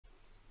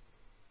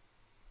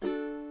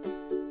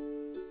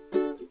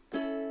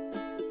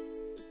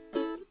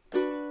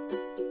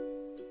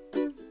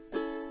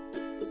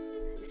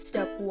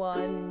up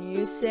one.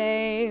 You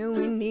say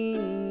we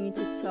need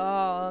to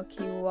talk.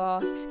 He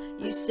walks.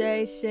 You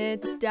say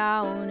sit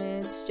down,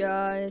 it's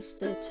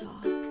just a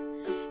talk.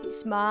 He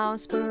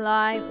smiles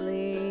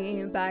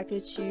politely back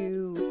at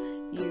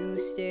you. You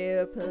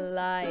stare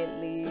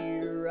politely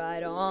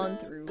right on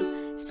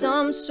through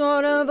some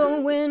sort of a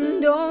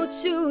window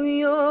to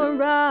your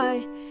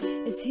right.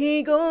 As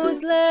he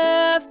goes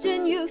left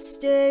and you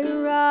stay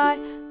right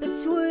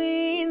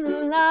between the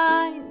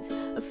lines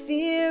of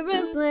fear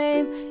and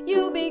blame.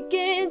 You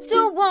begin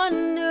to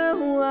wonder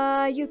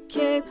why you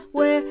came.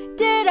 Where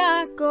did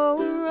I go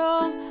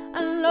wrong?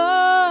 I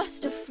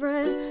lost a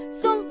friend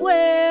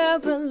somewhere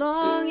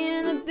along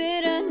in the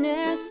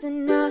bitterness,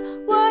 and I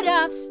would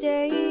have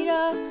stayed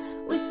up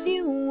with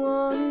you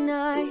all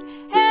night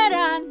had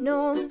I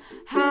known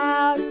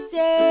how to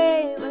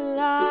save a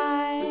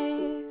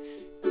life.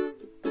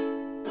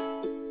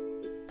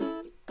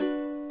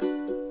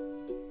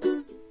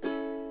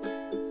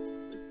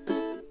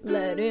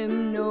 Let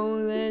him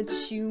know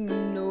that you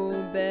know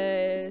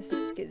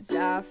best, 'cause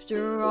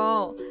after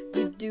all,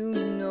 you do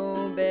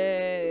know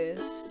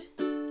best.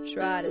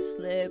 Try to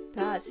slip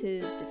past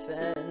his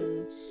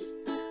defense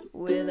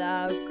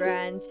without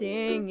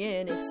granting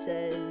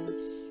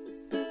innocence.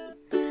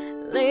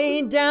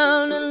 Lay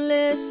down a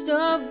list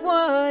of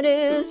what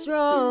is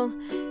wrong,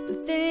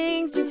 the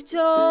things you've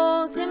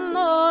told him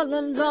all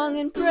along,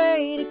 and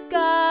pray to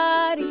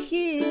God he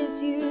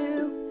hears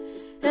you.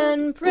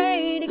 And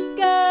pray to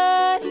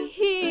God he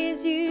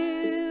hears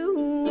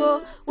you.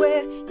 Oh,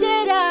 where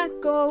did I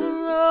go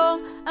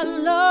wrong? I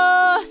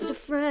lost a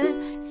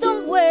friend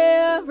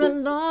somewhere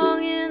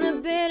along in the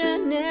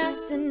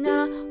bitterness, and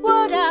I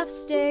would have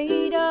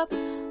stayed up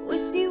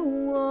with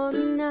you all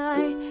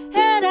night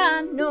had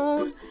I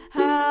known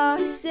how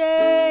to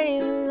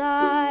save a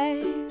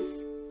life.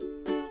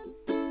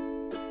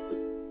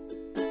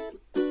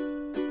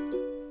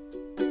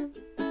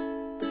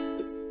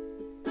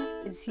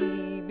 As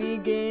he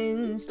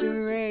begins to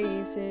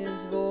raise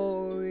his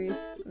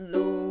voice,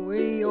 lower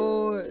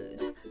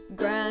yours,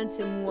 grant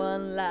him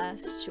one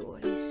last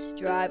choice.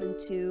 Drive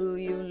until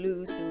you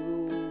lose the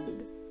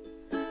road,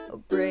 or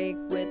break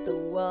with the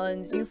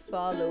ones you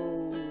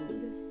followed.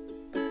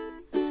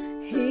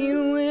 He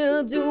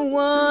will do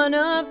one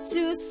of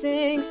two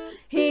things.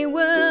 He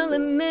will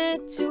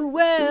admit to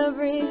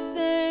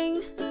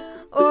everything,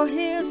 or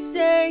he'll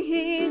say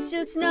he's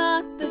just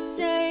not the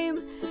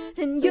same,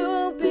 and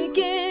you'll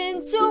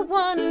begin to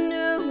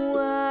wonder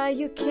why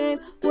you came.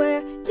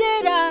 Where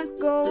did I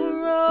go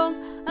wrong?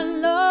 I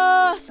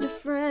lost a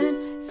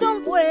friend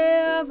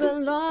somewhere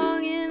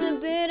along in the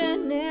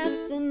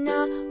bitterness, and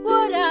I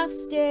would have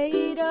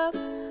stayed up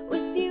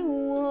with you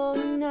all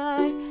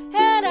night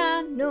had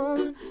I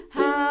known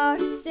how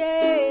to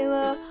save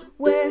her.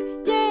 Where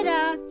did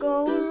I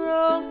go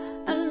wrong?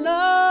 I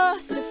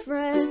lost a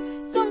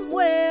friend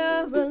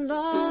somewhere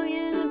along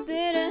in the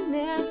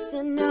bitterness,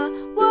 and I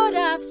would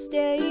have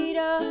stayed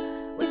up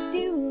with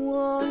you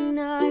all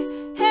night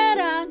had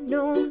I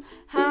known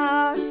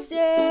how to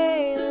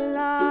save a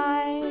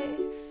life.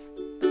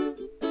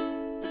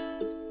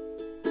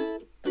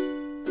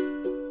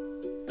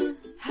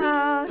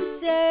 How to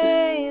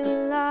save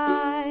a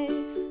life.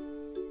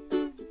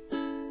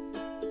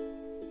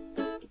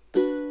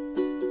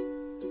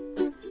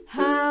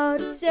 How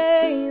to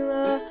save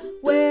her.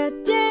 Where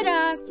did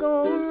I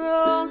go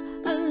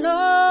wrong? I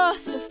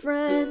lost a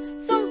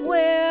friend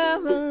somewhere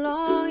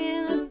along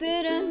in the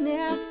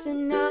bitterness,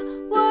 and I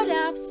would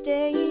have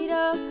stayed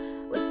up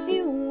with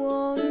you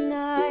all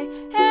night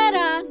had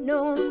I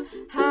known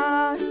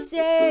how to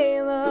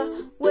save her.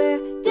 Where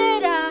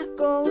did I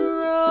go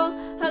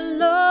wrong? I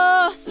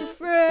lost a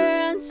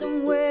friend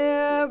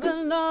somewhere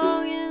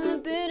along in the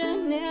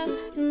bitterness,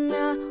 and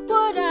I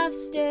would have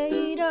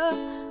stayed up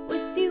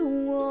with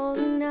you all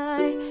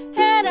night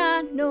had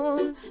I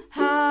known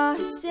how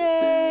to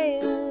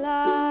save a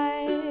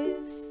life.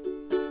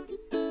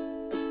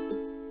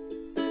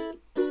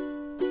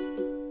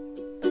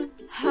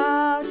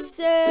 How to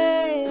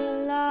save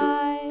a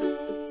life.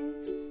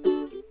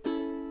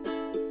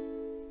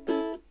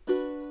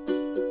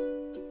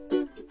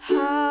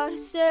 How to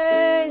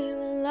save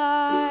a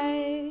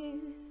life.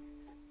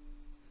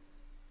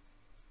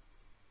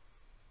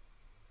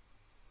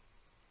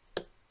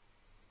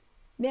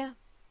 Yeah,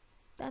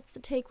 that's the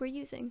take we're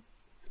using.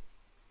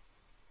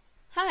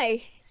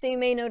 Hi! So you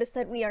may notice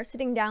that we are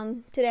sitting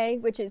down today,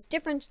 which is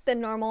different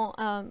than normal.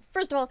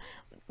 First of all,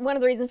 one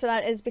of the reasons for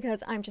that is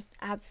because I'm just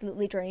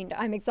absolutely drained.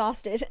 I'm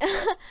exhausted.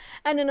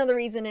 And another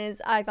reason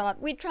is I thought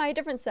we'd try a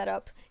different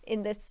setup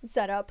in this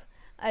setup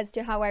as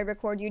to how I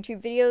record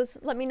YouTube videos.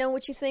 Let me know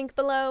what you think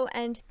below,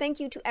 and thank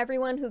you to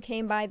everyone who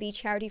came by the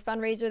charity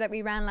fundraiser that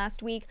we ran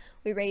last week.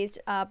 We raised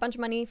a bunch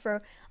of money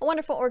for a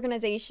wonderful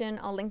organization.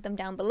 I'll link them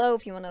down below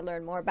if you want to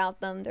learn more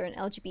about them. They're an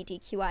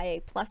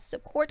LGBTQIA+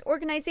 support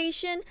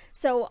organization.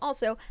 So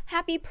also,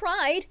 happy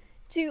Pride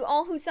to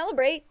all who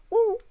celebrate.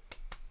 Woo!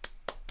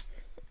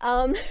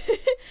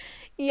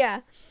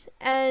 Yeah,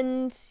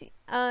 and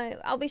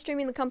I'll be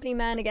streaming The Company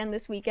Man again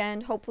this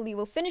weekend. Hopefully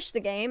we'll finish the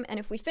game,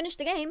 and if we finish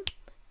the game,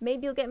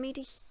 maybe you'll get me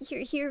to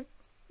you'll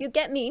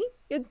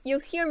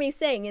hear me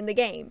sing in the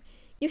game.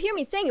 You'll hear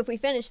me sing if we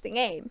finish the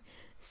game.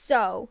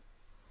 So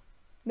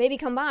maybe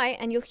come by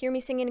and you'll hear me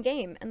sing in a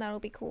game, and that'll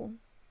be cool.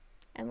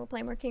 And we'll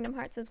play more Kingdom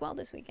Hearts as well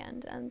this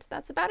weekend. And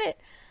that's about it.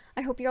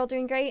 I hope you're all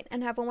doing great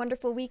and have a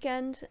wonderful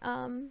weekend.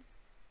 Yeah,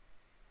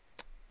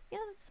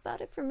 that's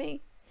about it for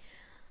me.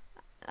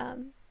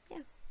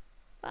 Yeah.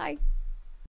 Bye.